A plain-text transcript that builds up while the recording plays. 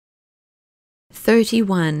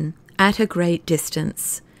31. At a great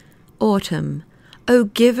distance. Autumn. O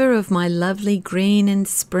giver of my lovely green in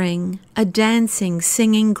spring, a dancing,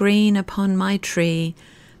 singing green upon my tree.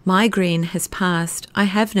 My green has passed, I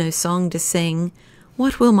have no song to sing.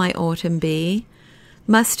 What will my autumn be?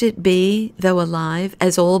 Must it be, though alive,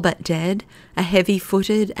 as all but dead, a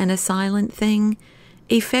heavy-footed and a silent thing?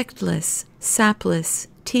 Effectless, sapless,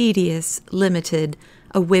 tedious, limited,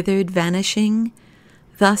 a withered vanishing?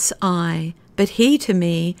 Thus I, but he to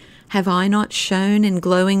me, have I not shown in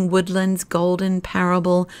glowing woodlands golden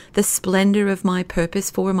parable the splendor of my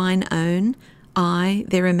purpose for mine own, I,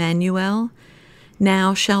 their Emmanuel?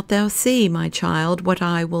 Now shalt thou see, my child, what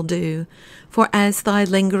I will do, for as thy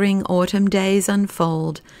lingering autumn days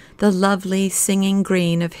unfold, the lovely singing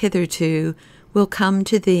green of hitherto will come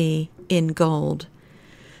to thee in gold.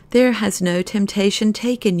 There has no temptation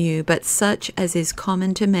taken you but such as is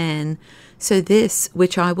common to man, so this,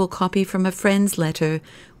 which I will copy from a friend's letter,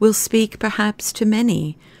 will speak perhaps to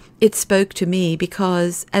many. It spoke to me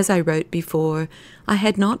because, as I wrote before, I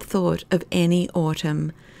had not thought of any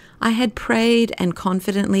autumn. I had prayed and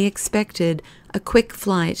confidently expected a quick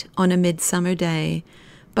flight on a midsummer day,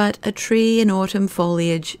 but a tree in autumn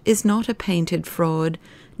foliage is not a painted fraud,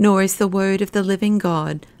 nor is the word of the living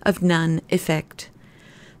God of none effect.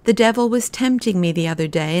 The devil was tempting me the other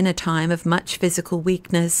day in a time of much physical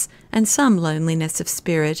weakness and some loneliness of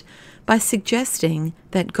spirit by suggesting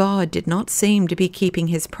that God did not seem to be keeping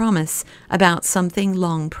his promise about something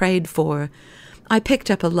long prayed for. I picked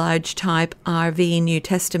up a large type RV New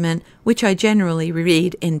Testament, which I generally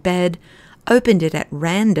read in bed, opened it at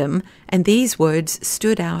random, and these words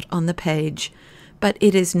stood out on the page. But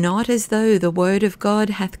it is not as though the word of God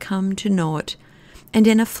hath come to naught. And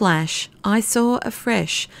in a flash I saw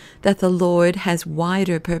afresh that the Lord has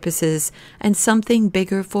wider purposes and something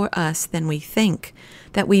bigger for us than we think,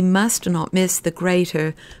 that we must not miss the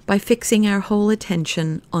greater by fixing our whole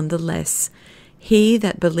attention on the less. He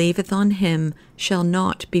that believeth on him shall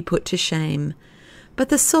not be put to shame. But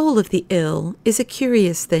the soul of the ill is a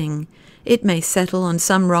curious thing. It may settle on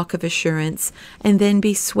some rock of assurance, and then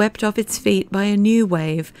be swept off its feet by a new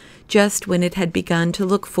wave, just when it had begun to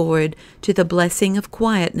look forward to the blessing of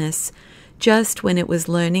quietness, just when it was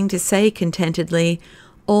learning to say contentedly,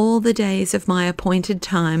 "All the days of my appointed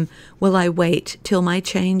time will I wait till my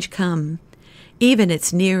change come." Even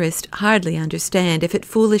its nearest hardly understand if it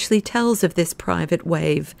foolishly tells of this private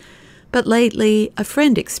wave. But lately a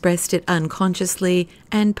friend expressed it unconsciously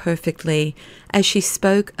and perfectly, as she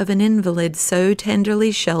spoke of an invalid so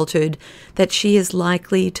tenderly sheltered that she is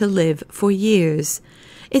likely to live for years.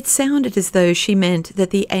 It sounded as though she meant that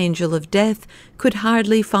the angel of death could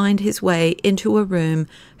hardly find his way into a room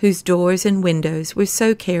whose doors and windows were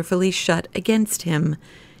so carefully shut against him.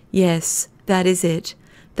 Yes, that is it.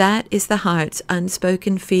 That is the heart's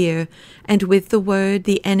unspoken fear, and with the word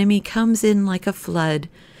the enemy comes in like a flood.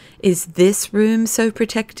 Is this room so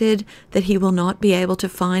protected that he will not be able to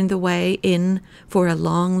find the way in for a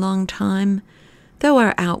long, long time? Though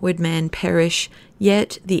our outward man perish,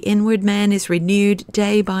 yet the inward man is renewed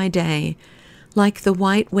day by day. Like the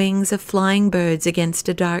white wings of flying birds against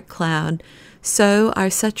a dark cloud, so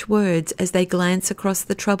are such words as they glance across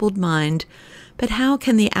the troubled mind. But how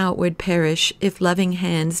can the outward perish if loving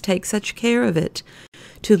hands take such care of it?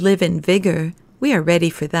 To live in vigor, we are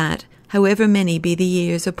ready for that, however many be the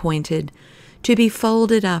years appointed. To be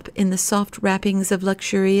folded up in the soft wrappings of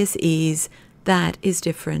luxurious ease, that is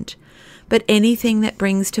different. But anything that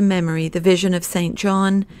brings to memory the vision of St.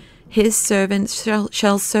 John, his servants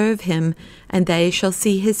shall serve him, and they shall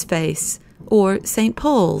see his face. Or St.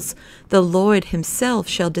 Paul's, the Lord himself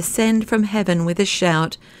shall descend from heaven with a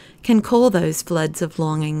shout, can call those floods of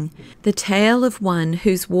longing. The tale of one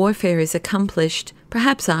whose warfare is accomplished,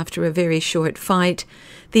 perhaps after a very short fight,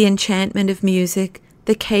 the enchantment of music,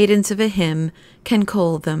 the cadence of a hymn, can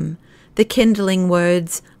call them. The kindling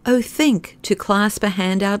words, "Oh, think to clasp a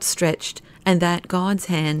hand outstretched, and that God's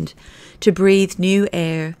hand, to breathe new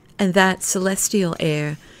air, and that celestial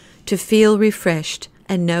air, to feel refreshed,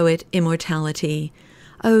 and know it immortality.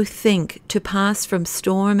 Oh, think to pass from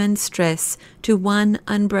storm and stress to one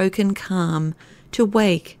unbroken calm, to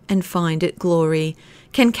wake and find it glory,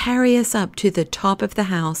 can carry us up to the top of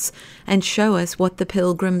the house and show us what the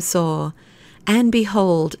pilgrim saw. And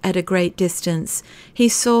behold, at a great distance, he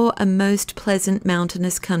saw a most pleasant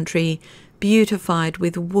mountainous country, beautified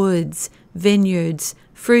with woods, vineyards,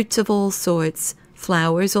 fruits of all sorts,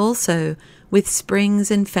 flowers also, with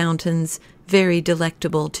springs and fountains, very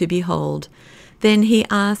delectable to behold. Then he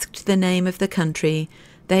asked the name of the country.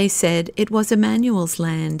 They said it was Emmanuel's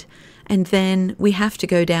land, and then we have to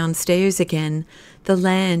go downstairs again. The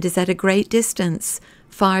land is at a great distance,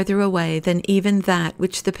 farther away than even that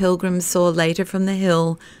which the pilgrims saw later from the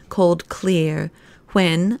hill, called Clear,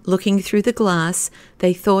 when, looking through the glass,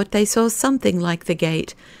 they thought they saw something like the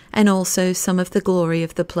gate, and also some of the glory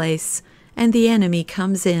of the place, and the enemy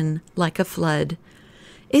comes in like a flood.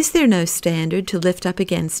 Is there no standard to lift up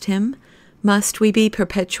against him? Must we be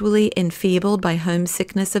perpetually enfeebled by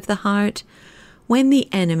homesickness of the heart? When the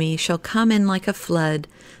enemy shall come in like a flood,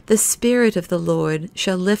 the Spirit of the Lord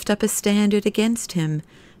shall lift up a standard against him.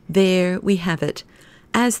 There we have it.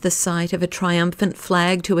 As the sight of a triumphant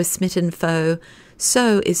flag to a smitten foe,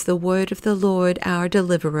 so is the word of the Lord our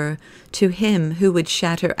deliverer to him who would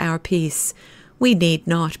shatter our peace. We need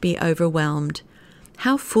not be overwhelmed.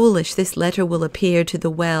 How foolish this letter will appear to the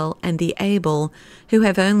well and the able, who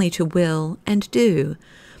have only to will and do.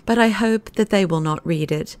 But I hope that they will not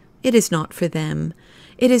read it. It is not for them.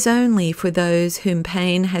 It is only for those whom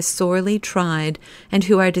pain has sorely tried, and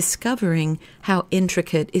who are discovering how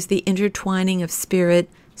intricate is the intertwining of spirit,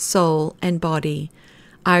 soul, and body.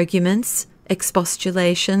 Arguments,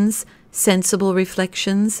 expostulations, sensible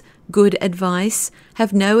reflections, good advice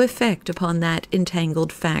have no effect upon that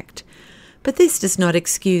entangled fact. But this does not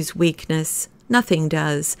excuse weakness. Nothing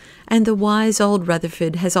does, and the wise old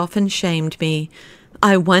Rutherford has often shamed me.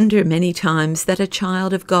 I wonder many times that a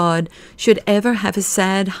child of God should ever have a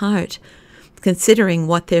sad heart. Considering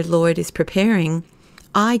what their Lord is preparing,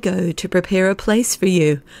 I go to prepare a place for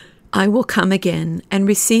you. I will come again and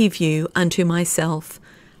receive you unto myself.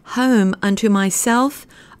 Home unto myself,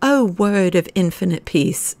 O word of infinite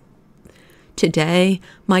peace. Today,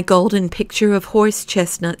 my golden picture of horse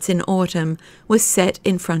chestnuts in autumn was set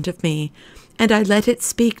in front of me, and I let it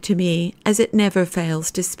speak to me as it never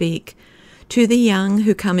fails to speak. To the young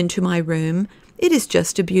who come into my room, it is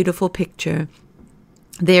just a beautiful picture.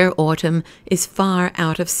 Their autumn is far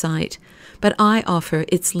out of sight, but I offer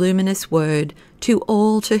its luminous word to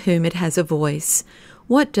all to whom it has a voice.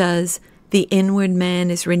 What does "the inward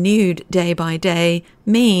man is renewed day by day"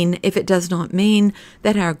 mean if it does not mean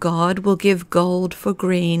that our God will give gold for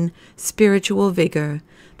green, spiritual vigor,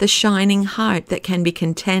 the shining heart that can be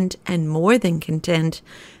content and more than content,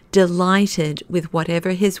 delighted with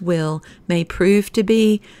whatever his will may prove to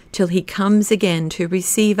be, till he comes again to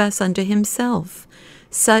receive us unto himself?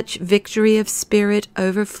 Such victory of spirit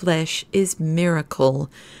over flesh is miracle,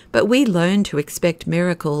 but we learn to expect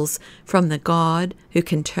miracles from the God who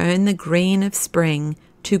can turn the green of spring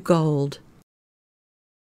to gold.